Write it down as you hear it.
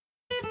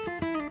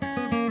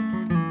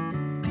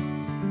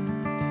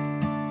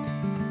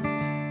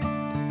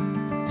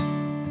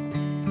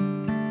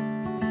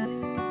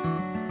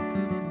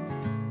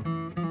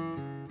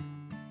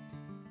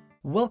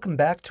Welcome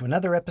back to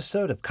another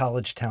episode of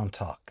College Town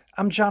Talk.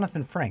 I'm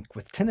Jonathan Frank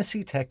with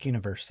Tennessee Tech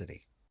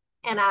University.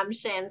 And I'm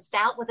Shan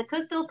Stout with the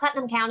Cookeville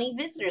Putnam County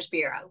Visitors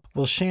Bureau.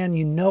 Well, Shan,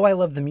 you know I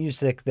love the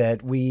music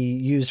that we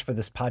use for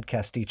this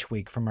podcast each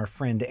week from our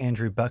friend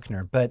Andrew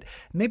Buckner, but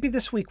maybe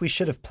this week we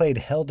should have played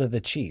Hell to the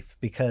Chief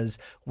because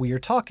we are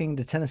talking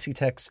to Tennessee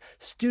Tech's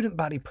student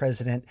body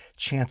president,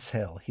 Chance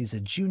Hale. He's a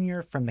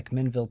junior from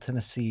McMinnville,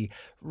 Tennessee,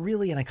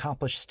 really an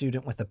accomplished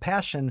student with a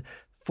passion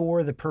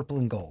for the purple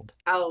and gold.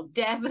 Oh,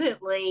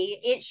 definitely.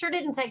 It sure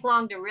didn't take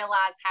long to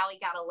realize how he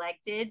got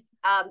elected.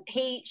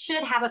 He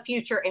should have a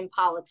future in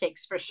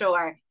politics for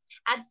sure.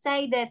 I'd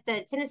say that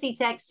the Tennessee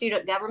Tech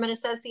Student Government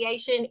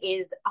Association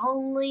is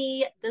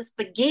only the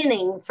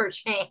beginning for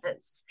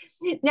Chance.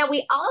 Now,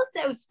 we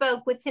also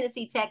spoke with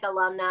Tennessee Tech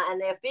alumna and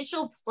the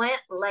official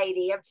plant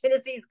lady of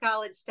Tennessee's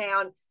College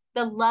Town,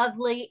 the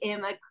lovely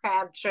Emma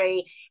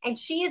Crabtree. And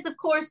she is, of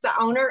course, the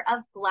owner of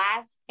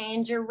Glass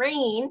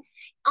Tangerine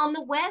on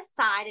the west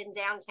side in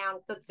downtown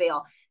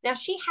Cookeville. Now,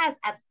 she has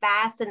a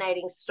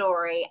fascinating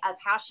story of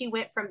how she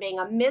went from being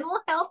a mental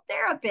health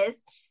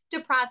therapist to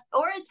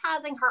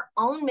prioritizing her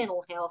own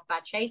mental health by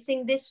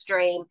chasing this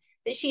dream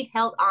that she'd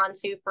held on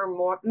to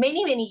for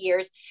many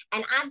years.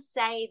 And I'd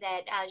say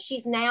that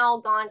she's now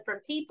gone from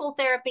people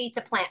therapy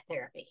to plant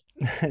therapy.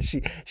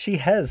 She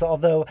has,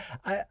 although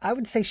I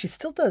would say she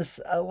still does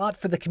a lot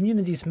for the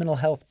community's mental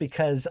health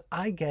because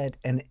I get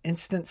an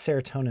instant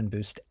serotonin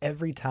boost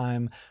every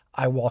time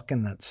I walk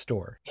in that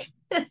store.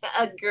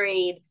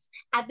 Agreed.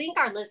 I think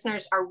our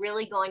listeners are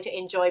really going to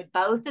enjoy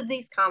both of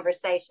these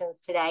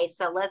conversations today.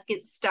 So let's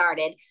get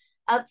started.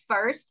 Up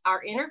first,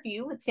 our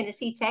interview with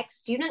Tennessee Tech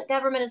Student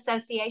Government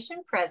Association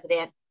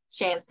President,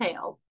 Chance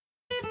Hale.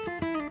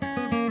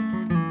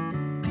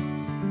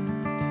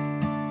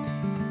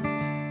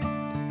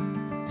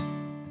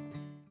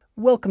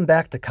 Welcome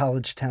back to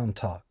College Town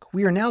Talk.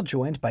 We are now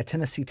joined by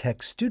Tennessee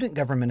Tech Student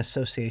Government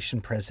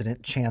Association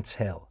President Chance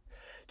Hale.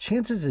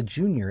 Chance is a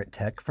junior at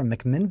Tech from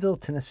McMinnville,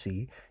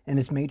 Tennessee, and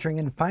is majoring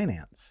in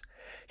finance.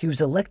 He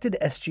was elected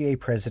SGA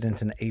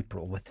president in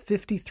April with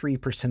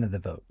 53% of the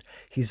vote.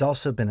 He's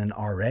also been an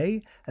RA,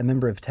 a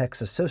member of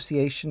Tech's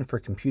Association for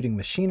Computing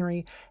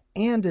Machinery,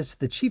 and is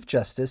the Chief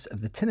Justice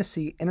of the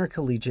Tennessee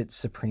Intercollegiate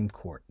Supreme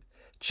Court.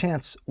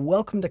 Chance,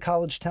 welcome to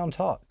College Town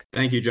Talk.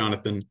 Thank you,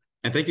 Jonathan,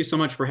 and thank you so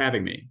much for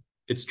having me.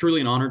 It's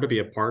truly an honor to be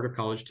a part of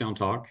College Town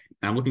Talk,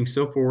 and I'm looking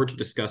so forward to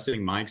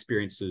discussing my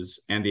experiences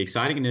and the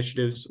exciting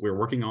initiatives we're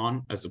working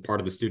on as a part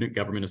of the Student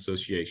Government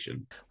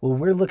Association. Well,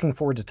 we're looking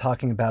forward to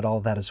talking about all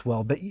that as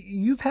well, but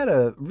you've had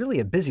a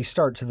busy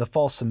start to the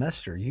fall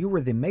semester. You were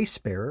the mace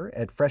bearer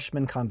at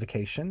Freshman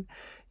Convocation.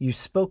 You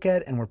spoke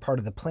at and were part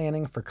of the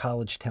planning for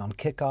College Town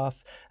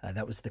Kickoff.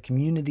 That was the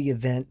community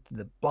event,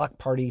 the block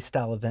party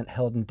style event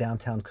held in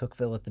downtown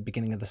Cookeville at the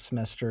beginning of the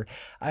semester.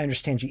 I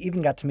understand you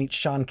even got to meet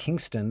Sean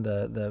Kingston,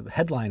 the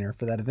headliner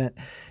for that event.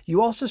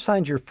 You also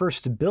signed your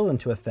first bill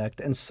into effect,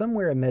 and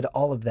somewhere amid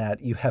all of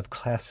that, you have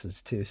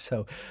classes too.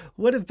 So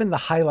what have been the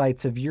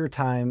highlights of your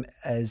time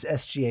as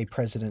SGA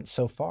president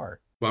so far?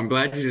 Well, I'm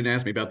glad you didn't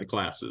ask me about the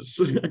classes,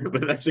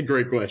 but that's a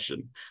great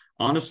question.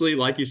 Honestly,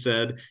 like you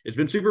said, it's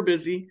been super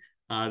busy.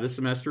 This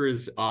semester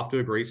is off to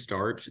a great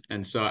start.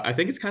 And so I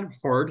think it's kind of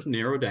hard to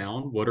narrow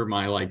down what are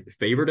my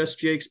favorite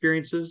SGA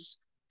experiences.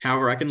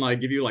 However, I can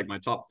give you my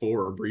top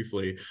four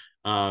briefly.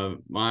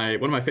 One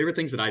of my favorite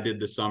things that I did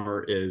this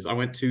summer is I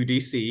went to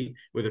DC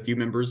with a few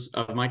members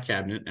of my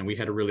cabinet, and we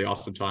had a really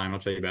awesome time. I'll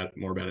tell you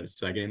more about it in a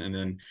second. And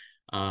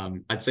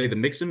then I'd say the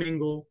Mix and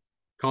Mingle,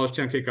 College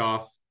Town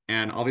Kickoff,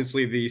 and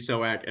obviously the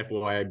SOAC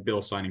FYI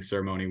bill signing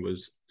ceremony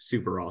was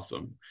super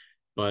awesome.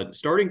 But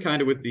starting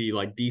kind of with the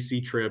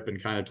DC trip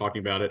and kind of talking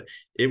about it,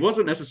 it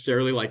wasn't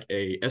necessarily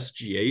a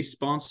SGA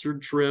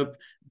sponsored trip,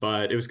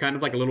 but it was kind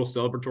of a little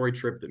celebratory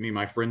trip that me and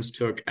my friends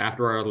took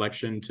after our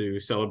election to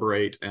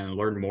celebrate and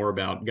learn more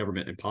about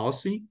government and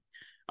policy.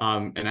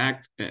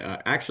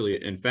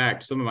 Actually, in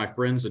fact, some of my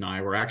friends and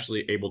I were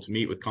actually able to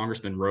meet with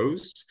Congressman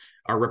Rose,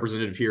 our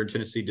representative here in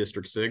Tennessee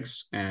District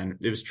 6, and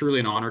it was truly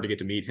an honor to get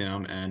to meet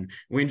him. And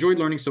we enjoyed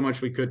learning so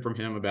much we could from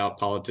him about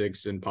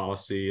politics and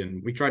policy,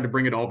 and we tried to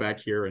bring it all back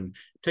here and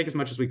take as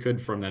much as we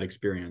could from that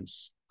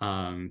experience.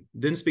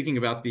 Then speaking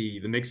about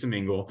the Mix and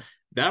Mingle,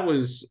 that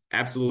was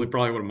absolutely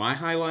probably one of my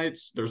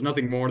highlights. There's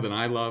nothing more than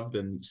I love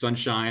than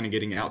sunshine and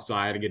getting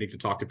outside and getting to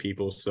talk to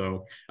people.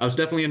 So I was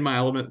definitely in my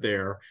element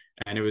there.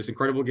 And it was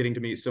incredible getting to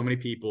meet so many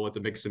people at the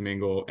Mix and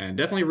Mingle, and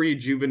definitely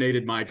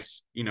rejuvenated my,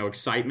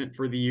 excitement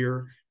for the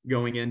year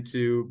going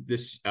into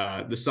this.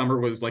 The summer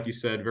was, like you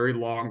said, very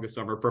long. The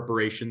summer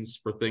preparations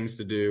for things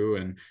to do.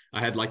 And I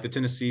had the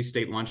Tennessee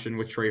State Luncheon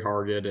with Trey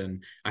Hargett,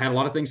 and I had a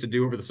lot of things to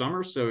do over the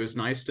summer. So it was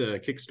nice to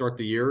kickstart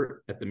the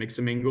year at the Mix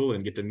and Mingle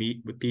and get to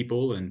meet with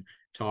people and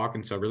talk.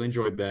 And so I really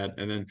enjoyed that.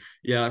 And then,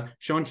 yeah,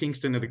 Sean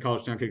Kingston at the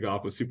College Town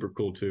Kickoff was super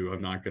cool too.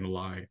 I'm not going to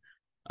lie.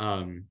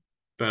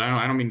 But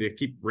I don't mean to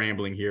keep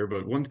rambling here,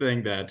 but one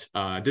thing that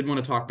I did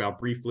want to talk about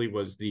briefly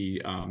was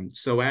the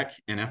SOAC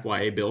and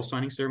FYA bill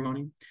signing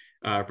ceremony.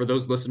 For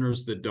those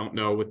listeners that don't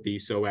know what the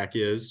SOAC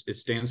is, it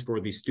stands for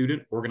the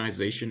Student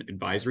Organization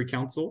Advisory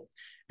Council.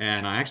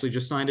 and I actually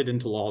just signed it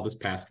into law this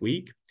past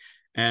week.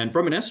 And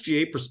from an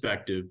SGA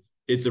perspective,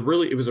 it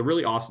was a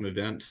really awesome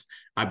event.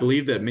 I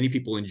believe that many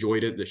people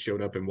enjoyed it that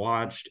showed up and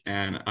watched,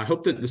 and I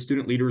hope that the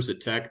student leaders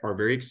at Tech are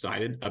very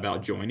excited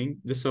about joining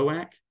the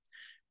SOAC.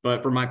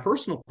 But from my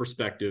personal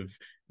perspective,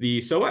 the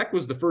SOAC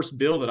was the first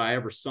bill that I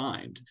ever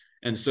signed.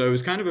 And so it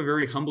was kind of a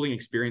very humbling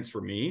experience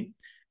for me.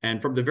 And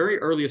from the very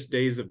earliest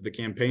days of the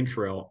campaign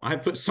trail, I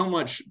put so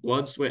much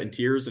blood, sweat, and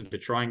tears into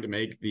trying to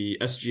make the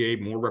SGA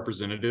more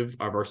representative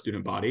of our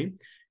student body.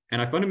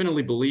 And I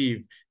fundamentally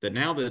believe that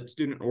now that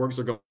student orgs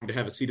are going to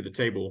have a seat at the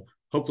table,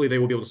 hopefully they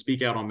will be able to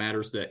speak out on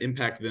matters that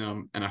impact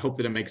them. And I hope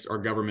that it makes our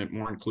government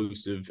more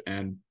inclusive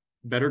and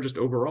better just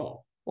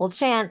overall. Well,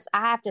 Chance,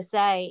 I have to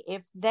say,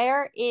 if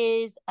there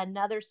is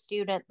another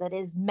student that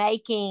is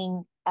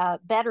making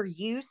better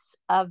use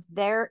of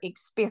their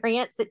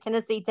experience at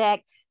Tennessee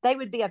Tech, they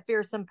would be a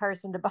fearsome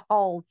person to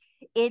behold.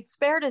 It's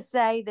fair to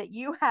say that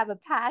you have a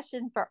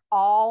passion for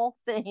all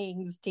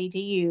things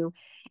TTU.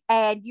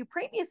 And you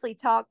previously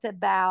talked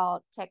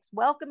about Tech's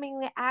welcoming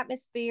the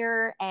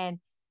atmosphere and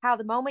how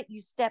the moment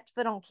you stepped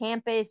foot on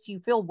campus, you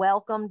feel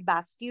welcomed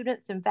by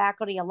students and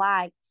faculty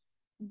alike.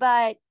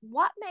 But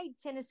what made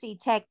Tennessee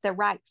Tech the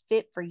right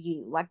fit for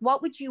you? Like,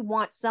 what would you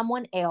want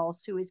someone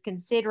else who is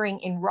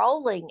considering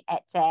enrolling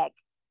at Tech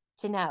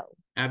to know?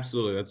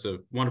 Absolutely. That's a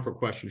wonderful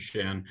question,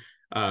 Shan.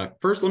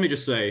 First, let me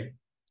just say,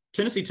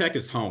 Tennessee Tech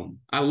is home.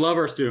 I love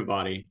our student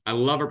body. I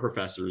love our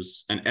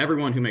professors and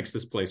everyone who makes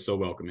this place so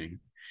welcoming.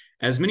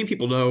 As many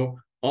people know,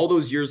 all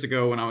those years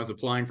ago when I was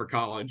applying for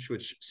college,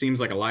 which seems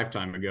like a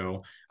lifetime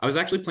ago, I was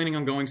actually planning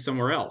on going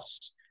somewhere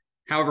else.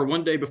 However,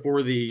 one day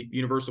before the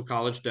Universal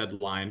College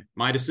deadline,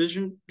 my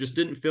decision just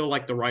didn't feel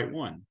like the right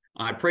one.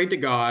 I prayed to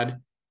God,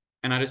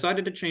 and I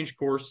decided to change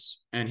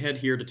course and head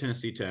here to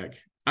Tennessee Tech.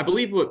 I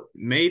believe what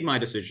made my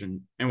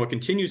decision, and what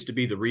continues to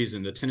be the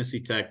reason that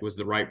Tennessee Tech was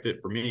the right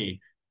fit for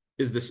me,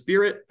 is the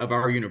spirit of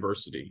our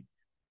university.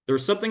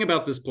 There's something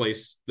about this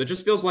place that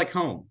just feels like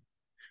home.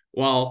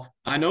 While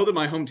I know that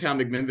my hometown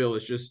McMinnville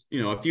is just,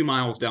 a few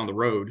miles down the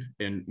road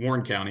in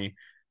Warren County,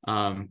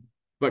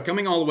 but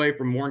coming all the way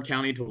from Warren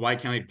County to White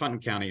County to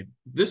Putnam County,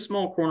 this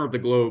small corner of the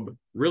globe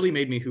really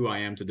made me who I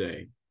am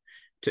today.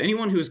 To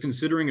anyone who is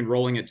considering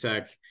enrolling at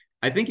Tech,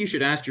 I think you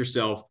should ask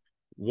yourself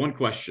one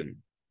question.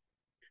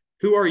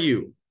 Who are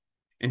you?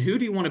 And who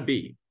do you want to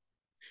be?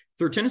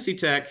 Through Tennessee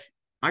Tech,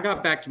 I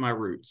got back to my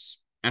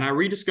roots, and I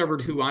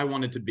rediscovered who I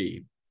wanted to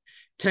be.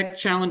 Tech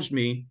challenged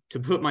me to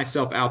put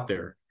myself out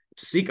there,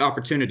 to seek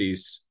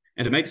opportunities,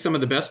 and to make some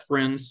of the best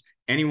friends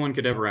anyone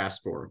could ever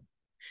ask for.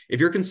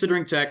 If you're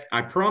considering Tech,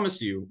 I promise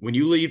you, when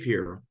you leave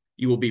here,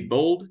 you will be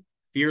bold,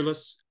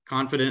 fearless,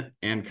 confident,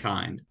 and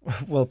kind.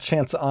 Well,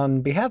 Chance,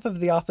 on behalf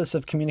of the Office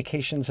of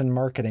Communications and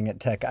Marketing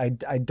at Tech, I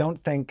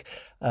don't think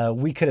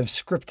we could have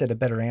scripted a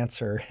better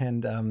answer.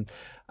 And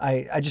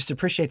I just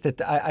appreciate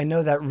that. I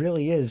know that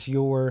really is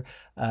your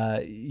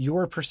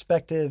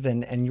perspective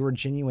and your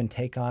genuine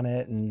take on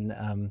it,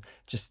 and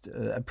just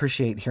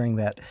appreciate hearing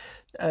that.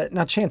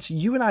 Now, Chance,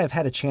 you and I have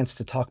had a chance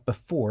to talk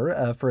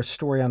before for a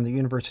story on the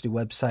university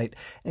website,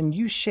 and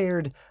you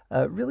shared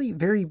really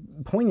very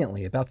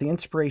poignantly about the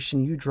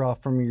inspiration you draw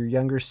from your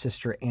younger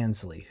sister,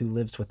 Ansley, who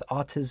lives with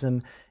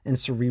autism and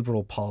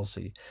cerebral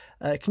palsy.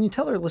 Can you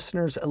tell our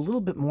listeners a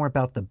little bit more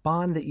about the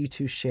bond that you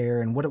two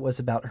share and what it was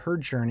about her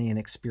journey and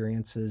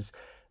experiences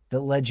that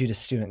led you to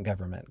student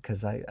government?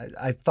 Because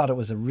I thought it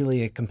was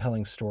a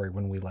compelling story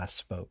when we last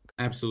spoke.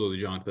 Absolutely,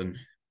 Jonathan.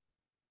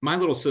 My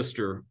little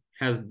sister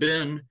has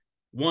been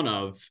one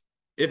of,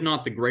 if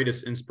not the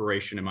greatest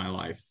inspiration in my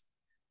life.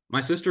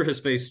 My sister has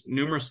faced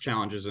numerous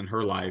challenges in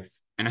her life,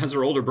 and as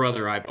her older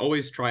brother, I've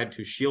always tried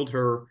to shield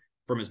her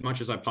from as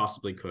much as I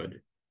possibly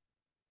could.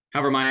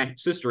 However, my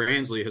sister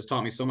Ansley has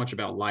taught me so much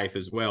about life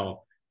as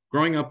well.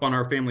 Growing up on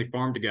our family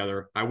farm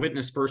together, I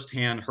witnessed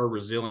firsthand her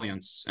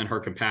resilience and her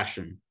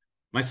compassion.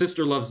 My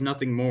sister loves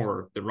nothing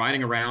more than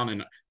riding around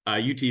in a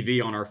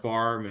UTV on our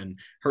farm, and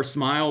her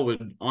smile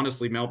would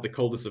honestly melt the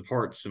coldest of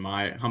hearts, in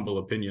my humble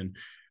opinion.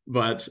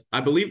 But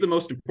I believe the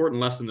most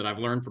important lesson that I've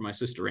learned from my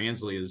sister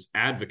Ansley is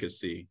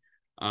advocacy.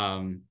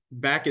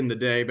 Back in the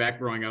day, back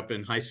growing up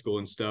in high school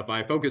and stuff,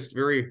 I focused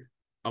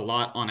a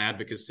lot on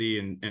advocacy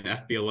and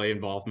FBLA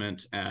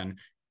involvement. And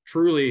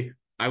truly,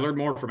 I learned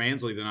more from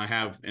Ansley than I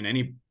have in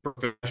any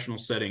professional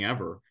setting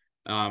ever.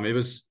 It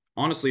was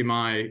honestly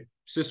my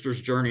sister's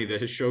journey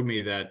that has showed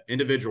me that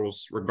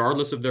individuals,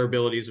 regardless of their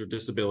abilities or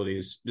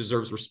disabilities,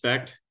 deserves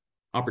respect,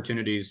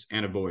 opportunities,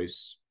 and a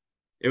voice.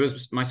 It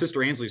was my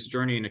sister Ansley's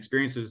journey and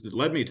experiences that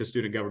led me to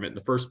student government in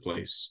the first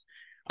place.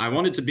 I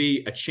wanted to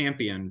be a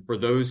champion for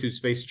those who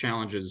face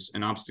challenges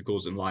and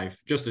obstacles in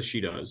life, just as she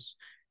does.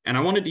 And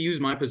I wanted to use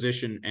my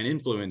position and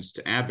influence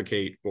to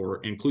advocate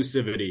for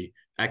inclusivity,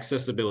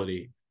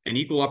 accessibility, and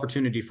equal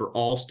opportunity for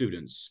all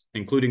students,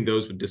 including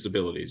those with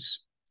disabilities.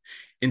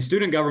 In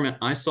student government,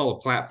 I saw a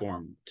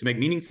platform to make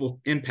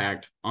meaningful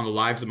impact on the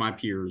lives of my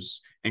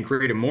peers and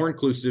create a more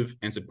inclusive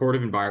and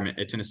supportive environment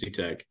at Tennessee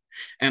Tech.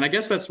 And I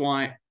guess that's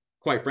why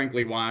quite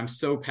frankly, why I'm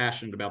so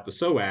passionate about the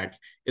SOAC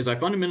is I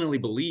fundamentally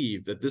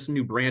believe that this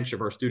new branch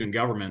of our student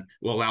government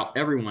will allow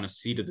everyone a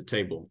seat at the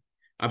table.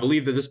 I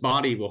believe that this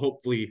body will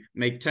hopefully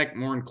make tech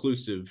more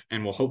inclusive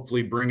and will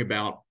hopefully bring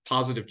about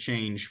positive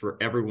change for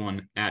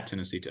everyone at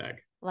Tennessee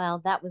Tech.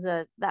 Well, that was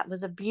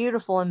a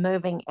beautiful and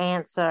moving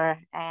answer,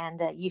 and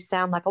you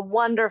sound like a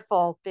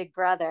wonderful big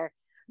brother.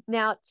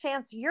 Now,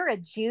 Chance, you're a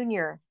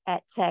junior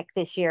at Tech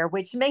this year,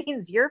 which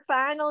means your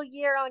final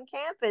year on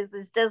campus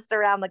is just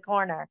around the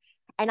corner.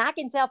 And I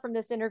can tell from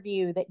this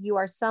interview that you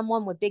are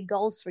someone with big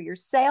goals for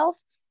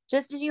yourself,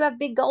 just as you have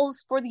big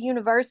goals for the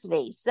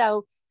university.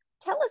 So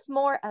tell us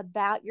more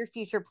about your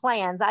future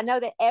plans. I know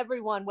that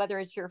everyone, whether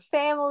it's your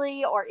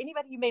family or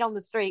anybody you meet on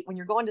the street when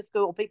you're going to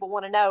school, people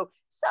want to know,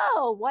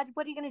 so what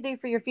are you going to do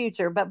for your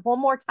future? But one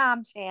more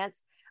time,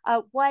 Chance,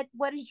 what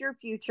is your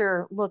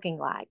future looking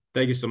like?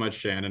 Thank you so much,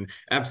 Shannon.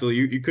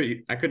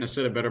 Absolutely. I couldn't have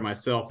said it better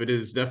myself. It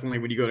is definitely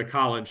when you go to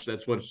college,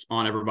 that's what's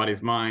on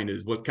everybody's mind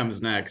is what comes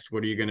next.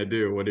 What are you going to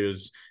do? What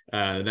does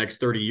the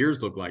next 30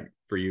 years look like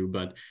for you?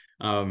 But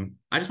I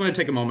just want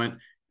to take a moment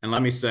and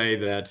let me say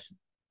that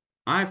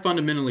I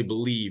fundamentally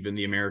believe in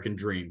the American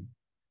dream.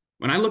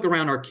 When I look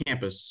around our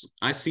campus,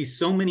 I see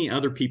so many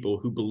other people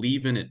who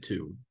believe in it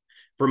too.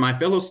 For my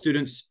fellow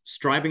students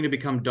striving to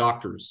become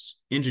doctors,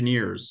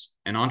 engineers,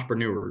 and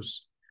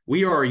entrepreneurs,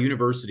 we are a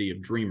university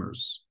of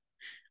dreamers.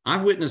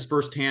 I've witnessed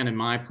firsthand in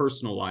my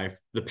personal life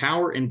the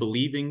power in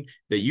believing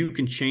that you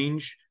can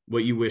change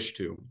what you wish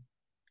to.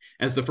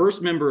 As the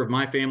first member of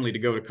my family to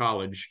go to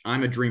college,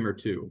 I'm a dreamer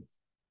too.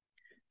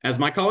 As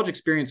my college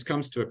experience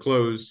comes to a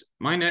close,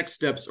 my next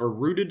steps are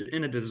rooted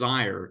in a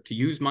desire to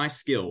use my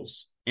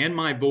skills and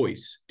my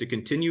voice to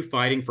continue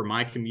fighting for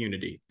my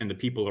community and the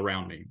people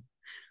around me.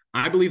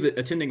 I believe that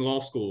attending law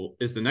school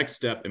is the next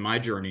step in my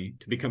journey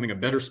to becoming a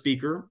better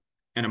speaker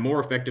and a more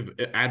effective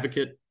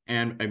advocate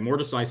and a more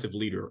decisive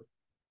leader.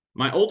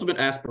 My ultimate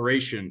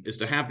aspiration is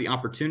to have the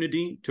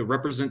opportunity to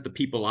represent the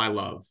people I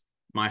love,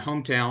 my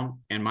hometown,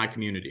 and my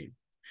community.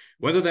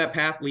 Whether that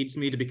path leads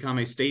me to become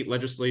a state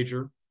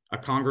legislator, a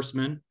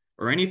congressman,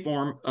 or any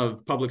form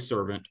of public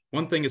servant,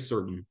 one thing is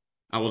certain.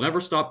 I will never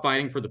stop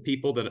fighting for the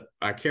people that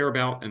I care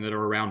about and that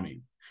are around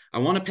me. I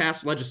want to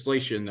pass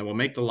legislation that will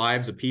make the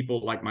lives of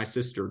people like my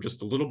sister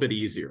just a little bit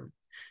easier.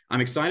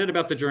 I'm excited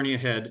about the journey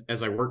ahead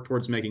as I work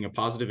towards making a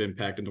positive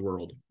impact in the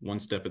world, one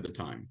step at a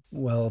time.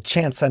 Well,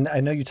 Chance, I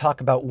know you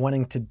talk about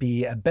wanting to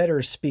be a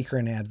better speaker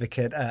and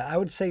advocate. I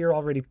would say you're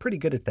already pretty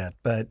good at that,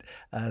 but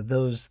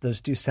those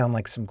do sound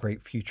like some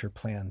great future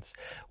plans.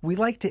 We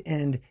like to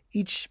end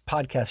each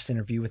podcast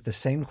interview with the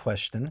same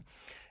question,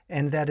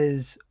 and that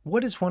is,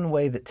 what is one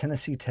way that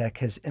Tennessee Tech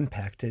has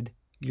impacted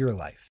your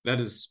life? That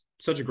is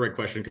such a great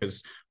question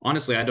because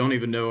honestly, I don't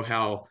even know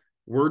how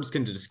words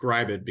can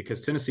describe it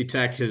because Tennessee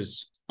Tech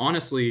has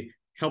honestly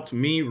helped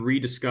me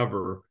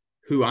rediscover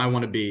who I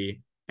want to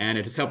be, and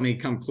it has helped me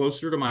come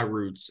closer to my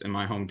roots in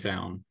my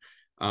hometown.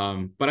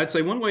 But I'd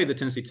say one way that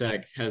Tennessee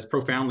Tech has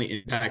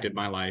profoundly impacted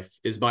my life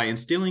is by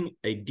instilling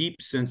a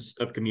deep sense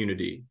of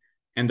community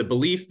and the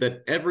belief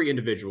that every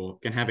individual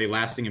can have a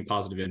lasting and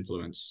positive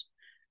influence.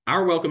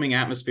 Our welcoming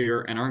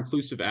atmosphere and our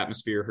inclusive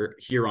atmosphere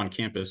here on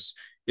campus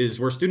is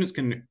where students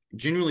can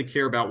genuinely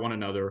care about one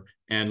another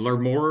and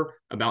learn more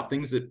about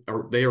things that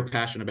they are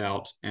passionate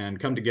about and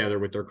come together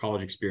with their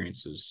college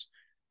experiences.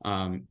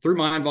 Through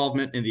my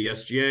involvement in the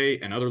SGA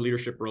and other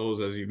leadership roles,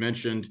 as you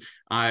mentioned,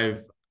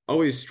 I've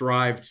always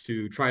strived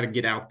to try to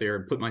get out there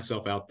and put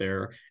myself out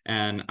there.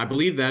 And I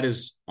believe that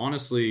is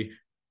honestly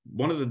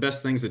one of the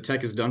best things that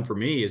Tech has done for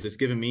me is it's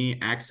given me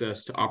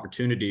access to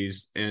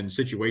opportunities and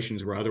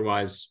situations where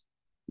otherwise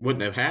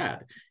wouldn't have had.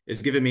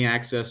 It's given me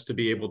access to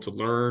be able to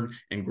learn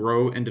and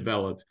grow and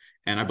develop.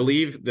 And I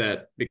believe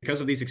that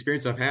because of these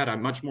experiences I've had,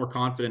 I'm much more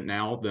confident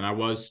now than I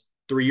was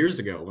 3 years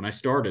ago when I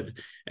started.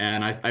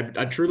 And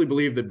I truly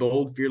believe that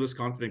bold, fearless,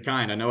 confident,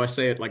 kind. I know I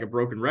say it like a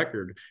broken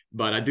record,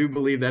 but I do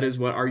believe that is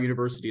what our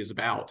university is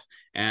about.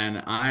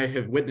 And I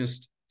have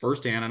witnessed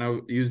firsthand, I know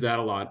I use that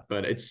a lot,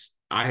 but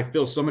I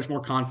feel so much more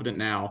confident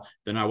now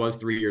than I was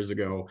 3 years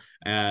ago.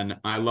 And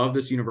I love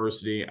this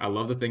university. I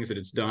love the things that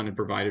it's done and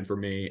provided for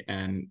me.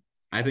 And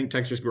I think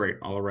Tech's just great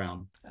all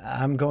around.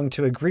 I'm going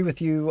to agree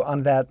with you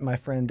on that, my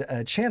friend.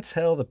 Chance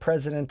Hale, the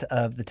president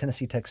of the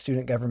Tennessee Tech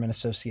Student Government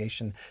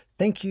Association.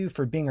 Thank you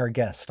for being our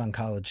guest on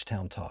College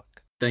Town Talk.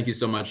 Thank you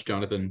so much,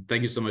 Jonathan.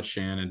 Thank you so much,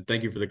 Shan. And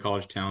thank you for the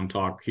College Town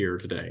Talk here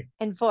today.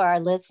 And for our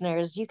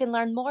listeners, you can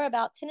learn more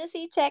about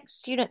Tennessee Tech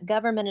Student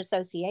Government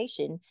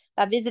Association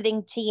by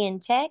visiting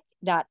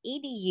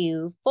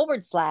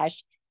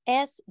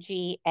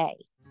tntech.edu/SGA.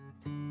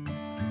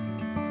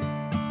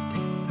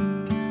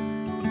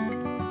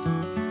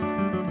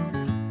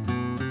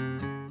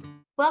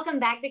 Welcome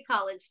back to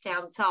College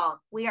Town Talk.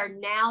 We are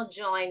now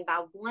joined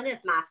by one of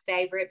my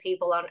favorite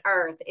people on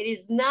earth. It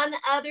is none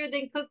other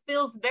than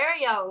Cookeville's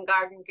very own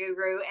garden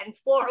guru and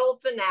floral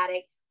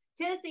fanatic,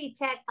 Tennessee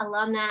Tech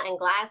alumna and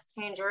Glass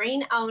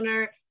Tangerine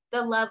owner,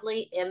 the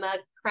lovely Emma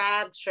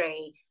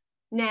Crabtree.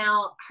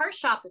 Now, her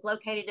shop is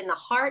located in the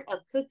heart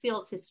of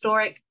Cookeville's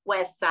historic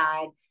West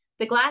Side.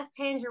 The Glass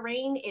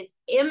Tangerine is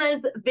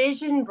Emma's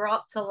vision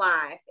brought to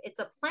life. It's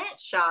a plant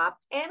shop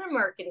and a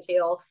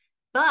mercantile,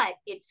 but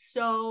it's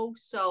so,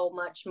 so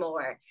much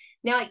more.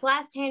 Now, at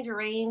Glass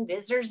Tangerine,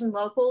 visitors and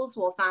locals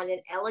will find an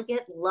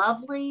elegant,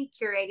 lovely,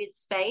 curated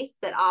space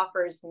that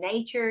offers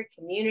nature,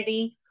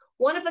 community,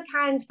 one of a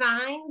kind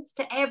finds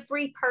to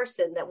every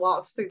person that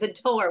walks through the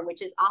door,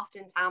 which is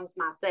oftentimes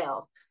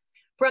myself.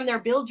 From their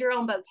build your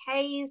own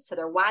bouquets to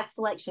their wide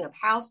selection of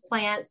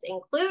houseplants,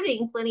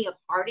 including plenty of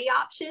hardy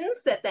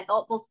options that the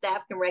helpful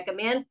staff can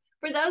recommend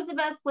for those of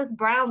us with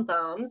brown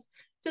thumbs,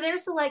 to their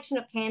selection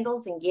of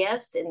candles and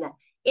gifts and the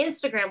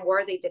Instagram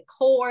worthy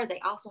decor. They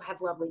also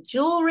have lovely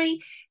jewelry.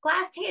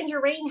 Glass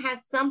Tangerine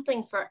has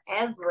something for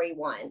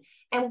everyone.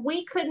 And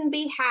we couldn't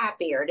be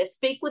happier to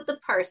speak with the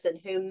person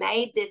who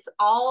made this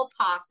all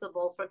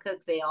possible for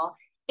Cookeville.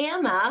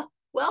 Emma,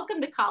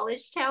 welcome to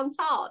College Town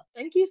Talk.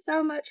 Thank you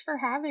so much for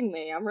having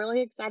me. I'm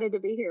really excited to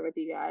be here with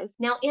you guys.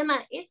 Now,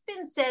 Emma, it's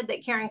been said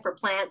that caring for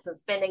plants and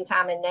spending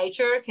time in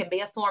nature can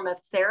be a form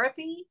of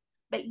therapy,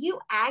 but you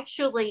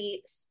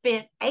actually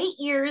spent 8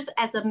 years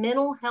as a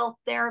mental health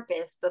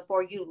therapist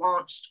before you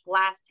launched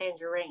Glass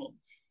Tangerine.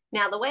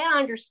 Now, the way I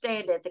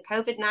understand it, the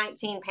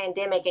COVID-19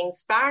 pandemic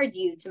inspired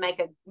you to make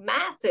a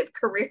massive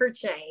career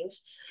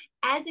change,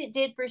 as it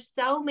did for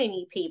so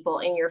many people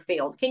in your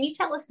field. Can you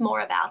tell us more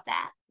about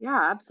that?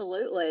 Yeah,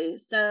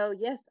 absolutely. So,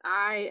 yes,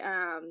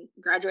 I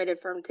graduated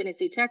from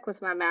Tennessee Tech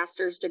with my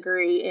master's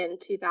degree in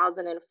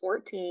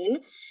 2014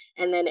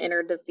 and then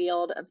entered the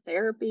field of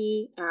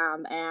therapy.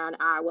 And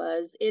I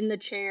was in the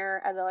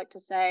chair, as I like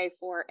to say,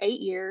 for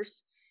 8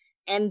 years.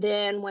 And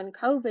then when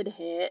COVID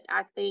hit,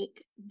 I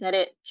think that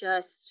it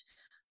just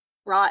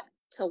brought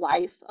to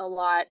life a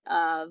lot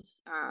of,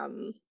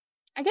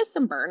 I guess,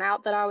 some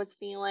burnout that I was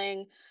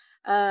feeling.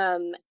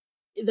 Um,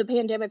 the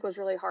pandemic was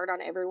really hard on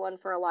everyone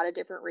for a lot of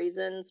different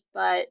reasons,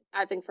 but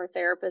I think for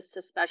therapists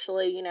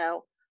especially,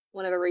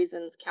 one of the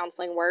reasons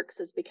counseling works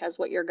is because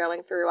what you're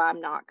going through, I'm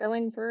not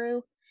going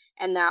through.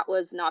 And that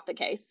was not the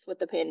case with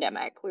the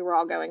pandemic. We were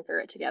all going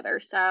through it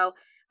together. So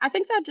I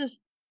think that just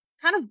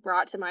kind of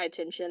brought to my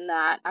attention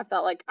that I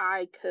felt like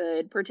I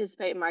could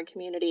participate in my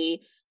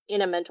community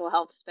in a mental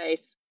health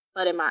space,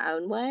 but in my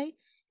own way.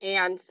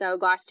 And so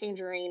Glass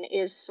Tangerine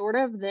is sort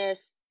of this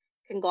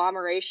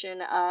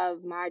conglomeration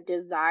of my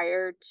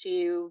desire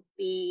to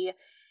be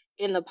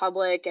in the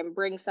public and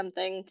bring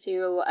something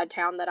to a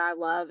town that I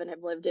love and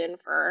have lived in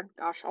for,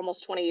 gosh,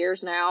 almost 20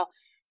 years now,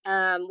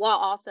 while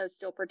also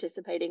still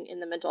participating in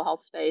the mental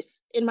health space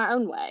in my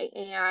own way.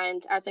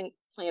 And I think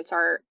plants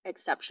are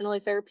exceptionally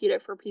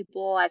therapeutic for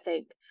people. I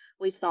think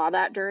we saw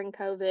that during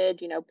COVID,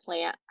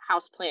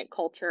 house plant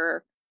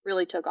culture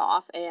really took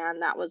off.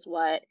 And that was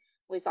what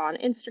we saw on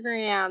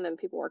Instagram, and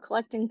people were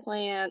collecting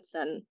plants.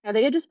 And I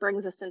think it just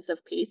brings a sense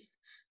of peace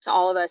to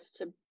all of us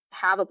to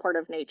have a part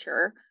of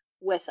nature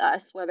with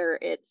us, whether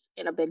it's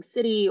in a big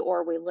city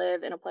or we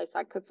live in a place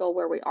like Cookeville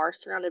where we are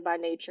surrounded by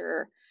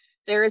nature.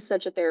 There is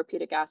such a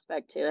therapeutic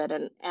aspect to it,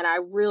 and I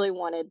really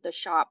wanted the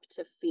shop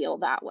to feel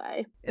that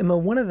way. Emma,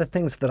 one of the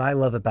things that I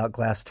love about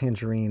Glass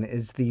Tangerine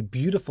is the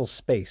beautiful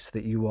space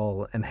that you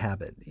all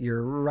inhabit.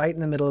 You're right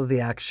in the middle of the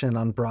action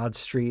on Broad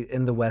Street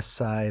in the West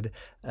Side.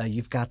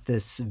 You've got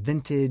this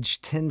vintage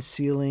tin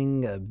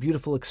ceiling,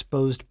 beautiful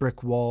exposed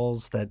brick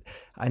walls that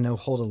I know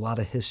hold a lot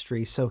of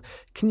history. So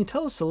can you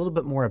tell us a little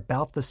bit more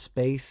about the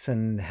space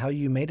and how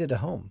you made it a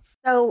home?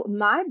 So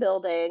my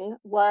building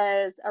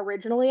was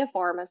originally a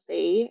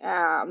pharmacy,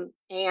 and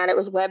it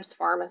was Webb's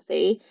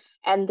Pharmacy.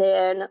 And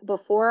then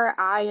before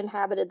I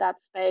inhabited that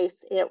space,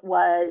 it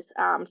was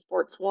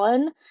Sports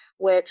One,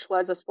 which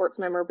was a sports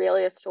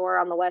memorabilia store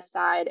on the west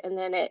side. And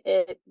then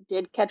it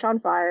did catch on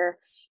fire.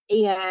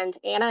 And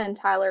Anna and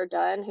Tyler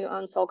Dunn, who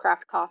own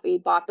Soulcraft Coffee,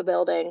 bought the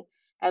building,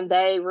 and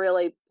they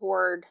really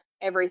poured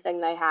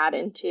everything they had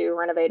into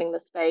renovating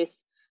the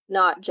space,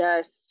 not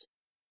just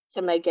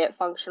to make it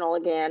functional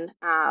again,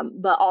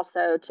 but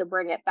also to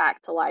bring it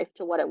back to life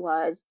to what it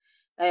was.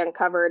 They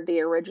uncovered the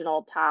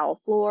original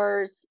tile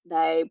floors.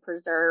 They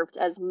preserved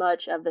as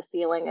much of the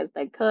ceiling as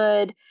they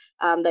could.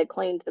 They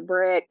cleaned the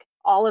brick,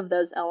 all of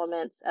those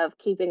elements of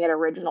keeping it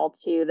original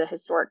to the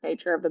historic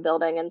nature of the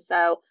building. And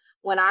so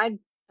when I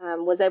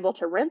was able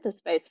to rent the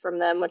space from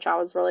them, which I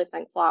was really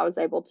thankful I was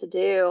able to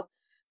do,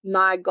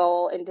 my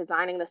goal in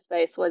designing the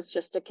space was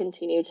just to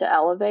continue to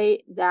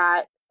elevate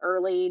that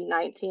early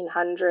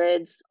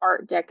 1900s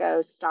Art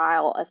Deco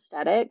style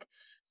aesthetic.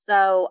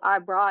 So I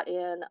brought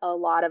in a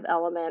lot of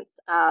elements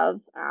of,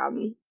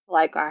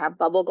 like I have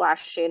bubble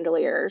glass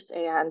chandeliers,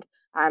 and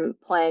I'm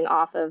playing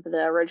off of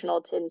the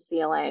original tin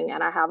ceiling,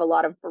 and I have a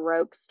lot of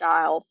Baroque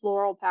style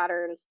floral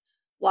patterns,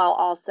 while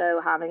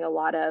also having a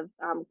lot of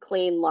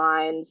clean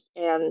lines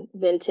and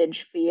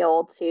vintage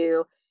feel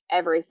to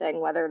everything,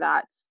 whether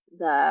that's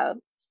the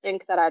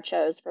sink that I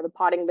chose for the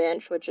potting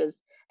bench, which is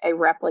a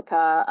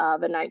replica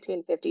of a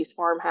 1950s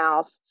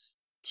farmhouse,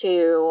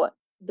 to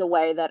the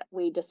way that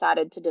we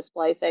decided to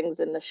display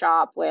things in the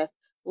shop with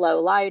low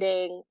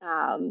lighting.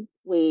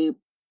 We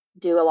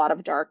do a lot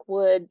of dark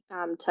wood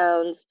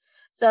tones.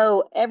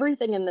 So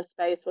everything in the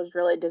space was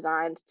really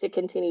designed to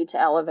continue to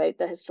elevate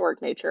the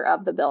historic nature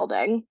of the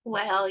building.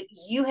 Well,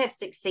 you have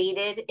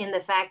succeeded in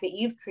the fact that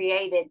you've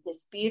created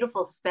this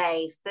beautiful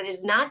space that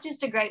is not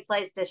just a great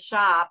place to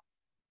shop,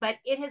 but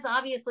it has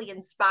obviously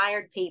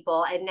inspired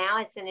people. And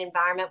now it's an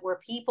environment where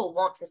people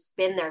want to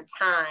spend their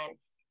time.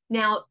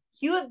 Now,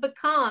 you have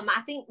become,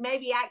 I think,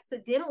 maybe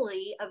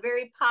accidentally, a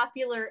very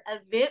popular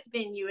event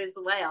venue as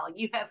well.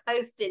 You have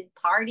hosted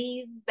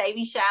parties,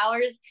 baby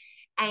showers,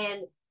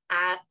 and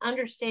I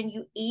understand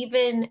you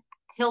even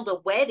held a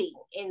wedding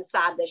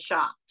inside the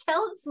shop.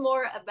 Tell us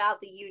more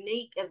about the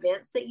unique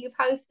events that you've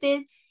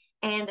hosted.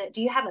 And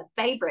do you have a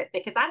favorite?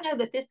 Because I know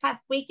that this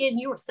past weekend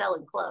you were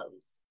selling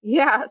clothes.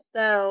 Yeah,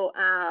 so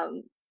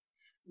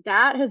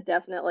that has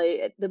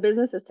definitely, the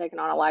business has taken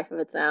on a life of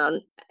its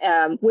own,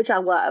 which I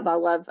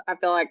love. I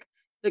feel like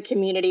the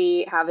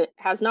community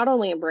has not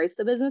only embraced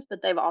the business,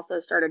 but they've also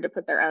started to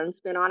put their own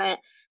spin on it.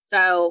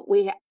 So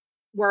we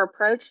were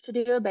approached to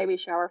do a baby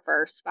shower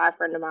first by a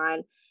friend of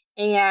mine.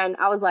 And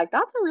I was like,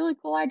 that's a really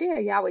cool idea.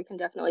 Yeah, we can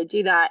definitely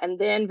do that. And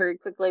then very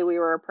quickly we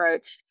were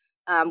approached.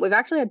 We've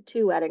actually had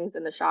 2 weddings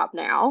in the shop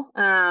now.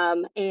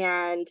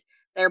 And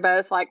they're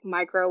both like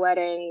micro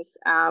weddings,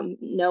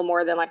 no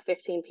more than like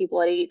 15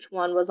 people at each.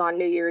 One was on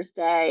New Year's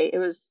Day. It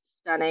was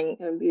stunning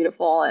and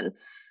beautiful.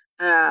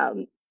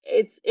 And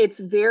it's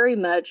very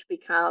much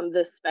become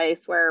this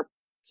space where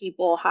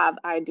people have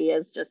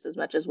ideas just as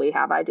much as we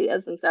have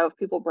ideas. And so if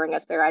people bring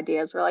us their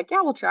ideas, we're like,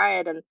 yeah, we'll try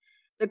it. And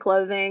the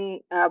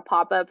clothing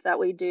pop-up that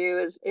we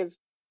do is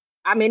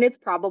I mean, it's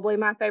probably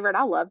my favorite.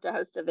 I love to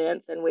host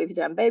events, and we've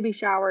done baby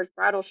showers,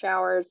 bridal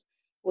showers.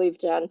 We've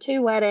done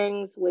 2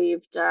 weddings.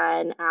 We've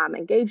done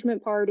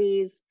engagement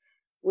parties.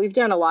 We've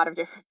done a lot of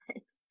different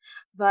things.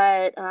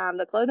 But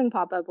the clothing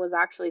pop up was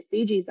actually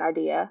CG's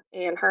idea,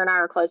 and her and I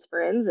are close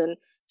friends. And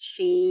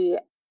she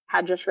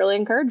had just really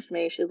encouraged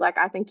me. She's like,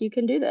 I think you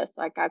can do this.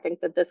 Like, I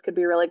think that this could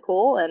be really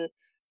cool, and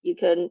you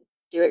can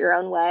do it your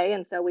own way.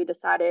 And so we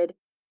decided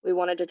we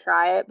wanted to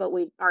try it, but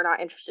we are not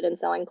interested in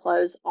selling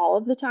clothes all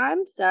of the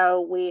time.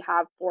 So we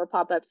have 4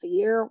 pop ups a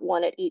year,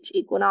 one at each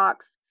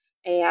equinox.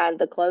 And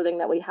the clothing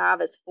that we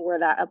have is for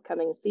that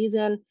upcoming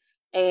season.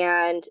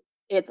 And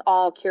it's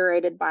all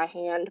curated by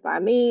hand by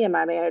me and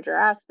my manager,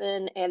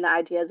 Aspen. And the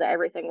idea is that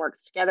everything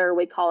works together.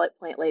 We call it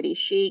Plant Lady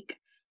Chic.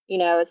 You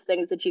know, it's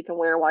things that you can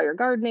wear while you're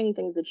gardening,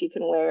 things that you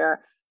can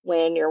wear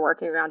when you're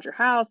working around your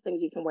house,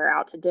 things you can wear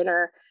out to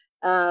dinner.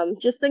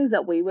 Just things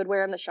that we would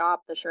wear in the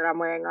shop. The shirt I'm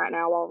wearing right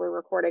now while we're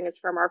recording is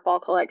from our fall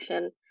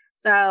collection.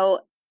 So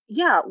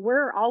yeah,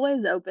 we're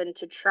always open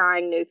to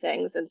trying new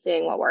things and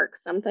seeing what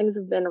works. Some things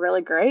have been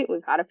really great.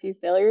 We've had a few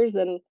failures,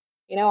 and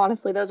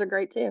honestly, those are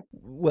great too.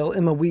 Well,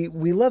 Emma, we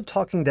love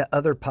talking to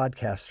other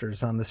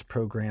podcasters on this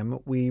program.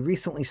 We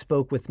recently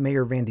spoke with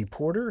Mayor Randy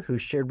Porter, who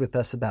shared with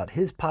us about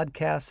his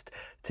podcast,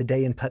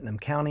 Today in Putnam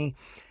County.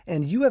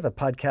 And you have a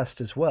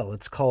podcast as well.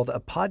 It's called A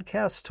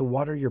Podcast to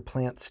Water Your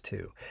Plants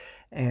To.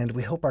 And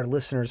we hope our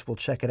listeners will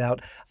check it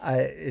out.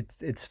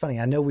 It's funny.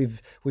 I know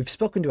we've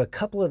spoken to a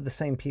couple of the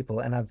same people,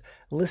 and I've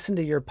listened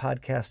to your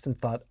podcast and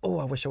thought, oh,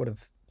 I wish I would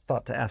have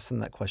thought to ask them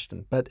that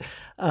question. But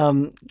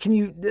can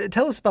you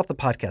tell us about the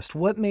podcast?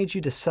 What made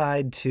you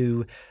decide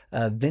to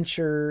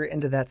venture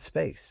into that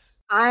space?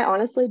 I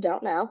honestly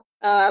don't know.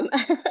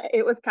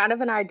 It was kind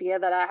of an idea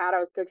that I had. I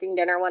was cooking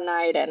dinner one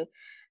night, and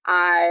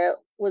I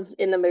was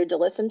in the mood to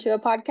listen to a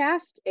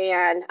podcast.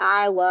 And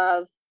I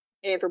love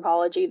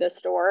Anthropology, the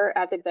store.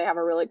 I think they have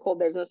a really cool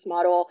business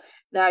model.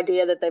 The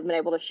idea that they've been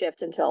able to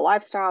shift into a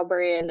lifestyle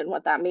brand and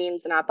what that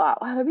means. And I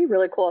thought, wow, it'd be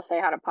really cool if they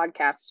had a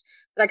podcast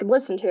that I could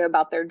listen to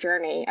about their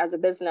journey as a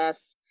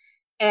business.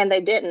 And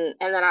they didn't.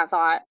 And then I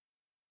thought,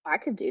 I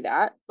could do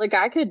that. Like,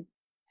 I could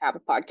have a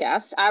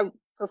podcast. I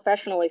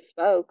professionally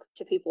spoke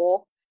to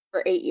people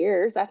for 8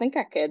 years. I think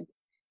I could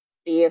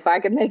see if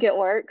I could make it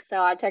work.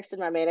 So I texted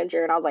my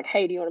manager and I was like,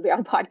 hey, do you want to be on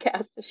a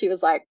podcast? She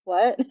was like,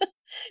 what?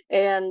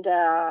 And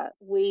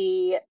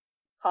we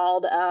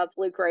called up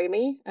Luke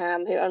Ramey,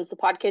 who owns the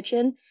Pod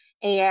Kitchen.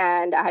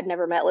 And I had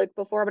never met Luke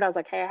before, but I was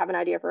like, hey, I have an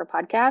idea for a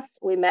podcast.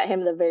 We met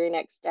him the very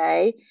next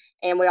day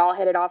and we all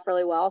hit it off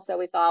really well. So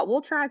we thought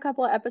we'll try a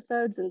couple of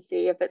episodes and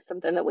see if it's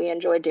something that we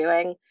enjoy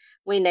doing.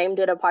 We named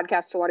it A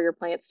Podcast to Water Your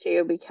Plants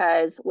To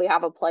because we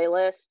have a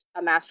playlist,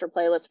 a master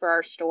playlist for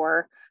our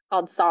store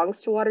called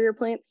Songs to Water Your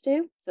Plants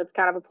To. So it's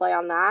kind of a play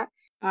on that.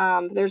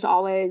 There's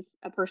always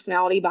a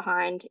personality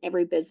behind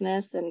every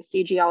business. And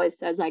CG always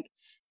says, like,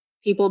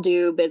 people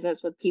do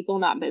business with people,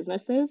 not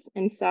businesses.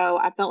 And so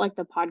I felt like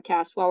the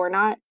podcast, while we're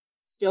not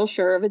still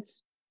sure of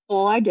its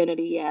full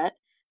identity yet,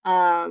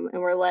 and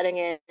we're letting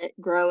it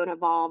grow and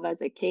evolve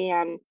as it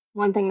can,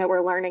 one thing that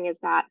we're learning is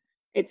that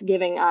it's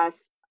giving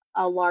us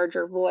a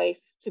larger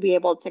voice to be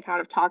able to kind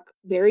of talk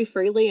very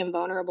freely and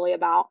vulnerably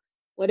about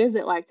what is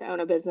it like to own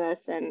a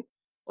business, and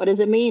what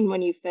does it mean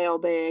when you fail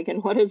big,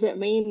 and what does it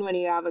mean when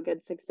you have a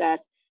good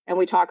success. And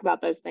we talk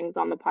about those things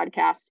on the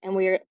podcast, and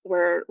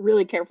we're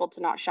really careful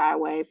to not shy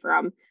away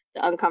from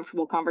the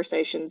uncomfortable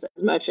conversations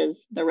as much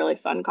as the really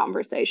fun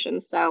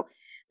conversations. So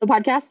the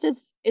podcast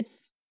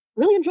it's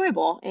really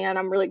enjoyable. And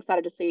I'm really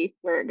excited to see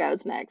where it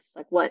goes next,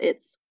 like what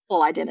its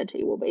full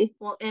identity will be.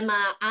 Well,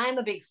 Emma, I'm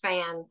a big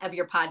fan of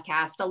your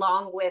podcast,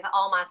 along with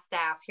all my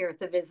staff here at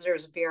the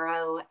Visitors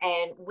Bureau.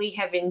 And we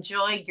have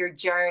enjoyed your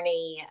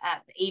journey,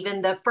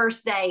 even the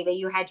first day that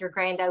you had your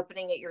grand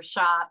opening at your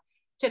shop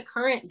to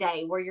current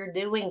day where you're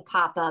doing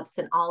pop-ups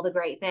and all the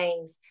great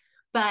things.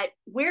 But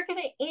we're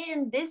going to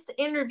end this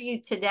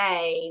interview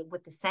today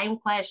with the same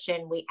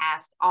question we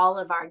asked all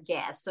of our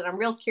guests. And I'm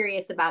real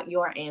curious about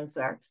your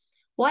answer.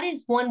 What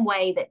is one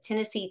way that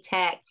Tennessee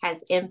Tech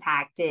has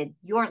impacted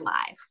your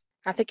life?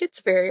 I think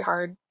it's very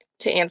hard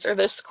to answer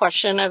this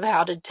question of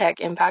how did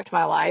tech impact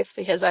my life,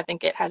 because I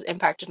think it has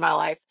impacted my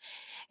life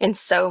in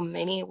so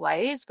many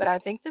ways. But I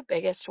think the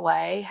biggest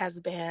way has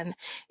been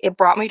it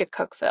brought me to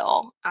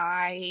Cookeville.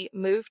 I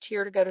moved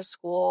here to go to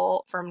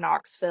school from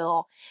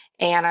Knoxville,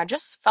 and I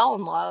just fell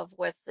in love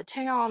with the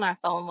town. I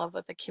fell in love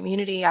with the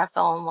community. I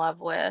fell in love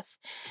with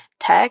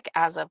tech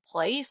as a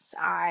place.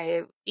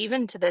 I,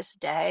 even to this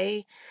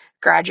day,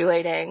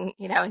 graduating,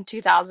 in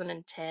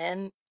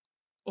 2010,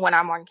 when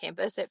I'm on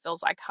campus, it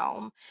feels like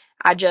home.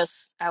 I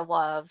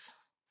love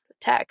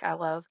tech. I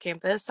love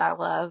campus. I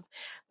love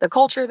the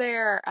culture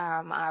there.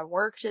 I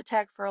worked at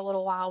tech for a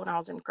little while when I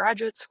was in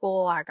graduate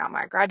school. I got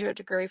my graduate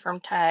degree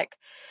from tech.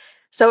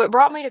 So it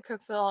brought me to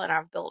Cookeville, and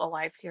I've built a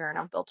life here and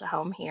I've built a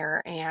home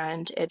here,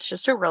 and it's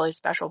just a really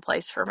special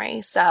place for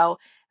me. So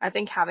I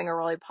think having a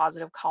really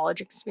positive college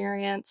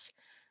experience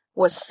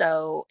was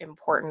so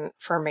important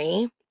for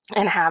me,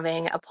 and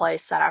having a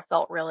place that I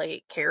felt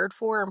really cared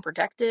for and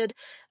protected,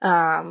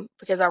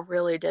 because I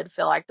really did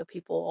feel like the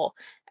people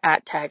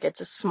at Tech,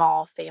 it's a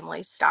small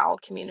family style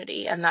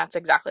community, and that's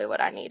exactly what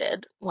I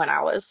needed when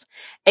I was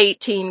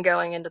 18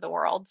 going into the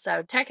world.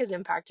 So Tech has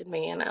impacted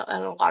me in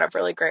a lot of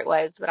really great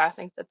ways, but I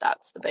think that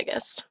that's the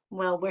biggest.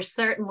 Well, we're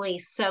certainly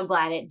so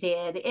glad it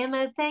did.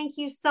 Emma, thank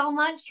you so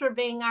much for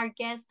being our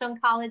guest on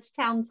College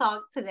Town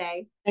Talk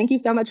today. Thank you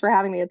so much for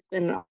having me. It's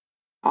been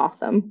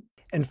awesome.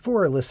 And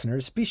for our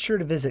listeners, be sure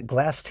to visit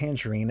Glass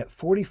Tangerine at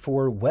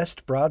 44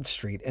 West Broad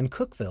Street in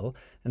Cookeville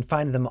and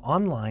find them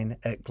online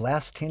at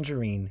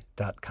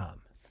glasstangerine.com.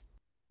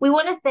 We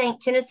want to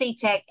thank Tennessee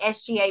Tech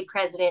SGA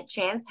President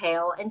Chance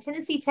Hale and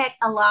Tennessee Tech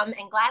alum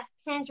and Glass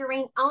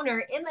Tangerine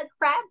owner Emma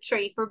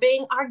Crabtree for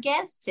being our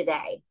guest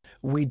today.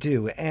 We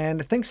do,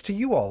 and thanks to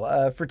you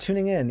all for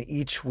tuning in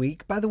each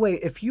week. By the way,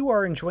 if you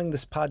are enjoying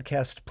this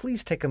podcast,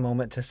 please take a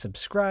moment to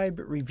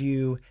subscribe,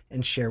 review,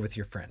 and share with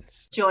your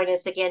friends. Join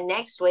us again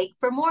next week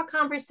for more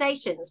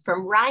conversations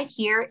from right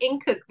here in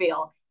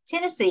Cookeville,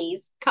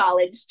 Tennessee's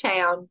college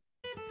town.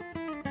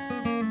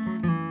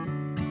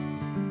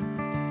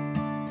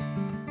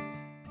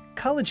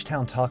 College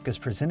Town Talk is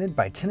presented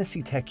by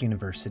Tennessee Tech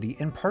University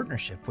in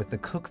partnership with the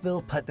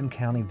Cookeville-Putnam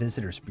County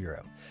Visitors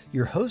Bureau.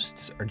 Your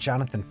hosts are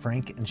Jonathan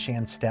Frank and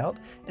Shan Stout,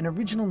 and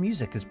original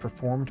music is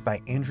performed by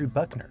Andrew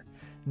Buckner.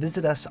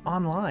 Visit us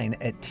online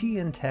at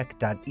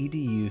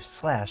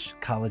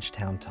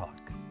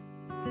tntech.edu/collegetowntalk.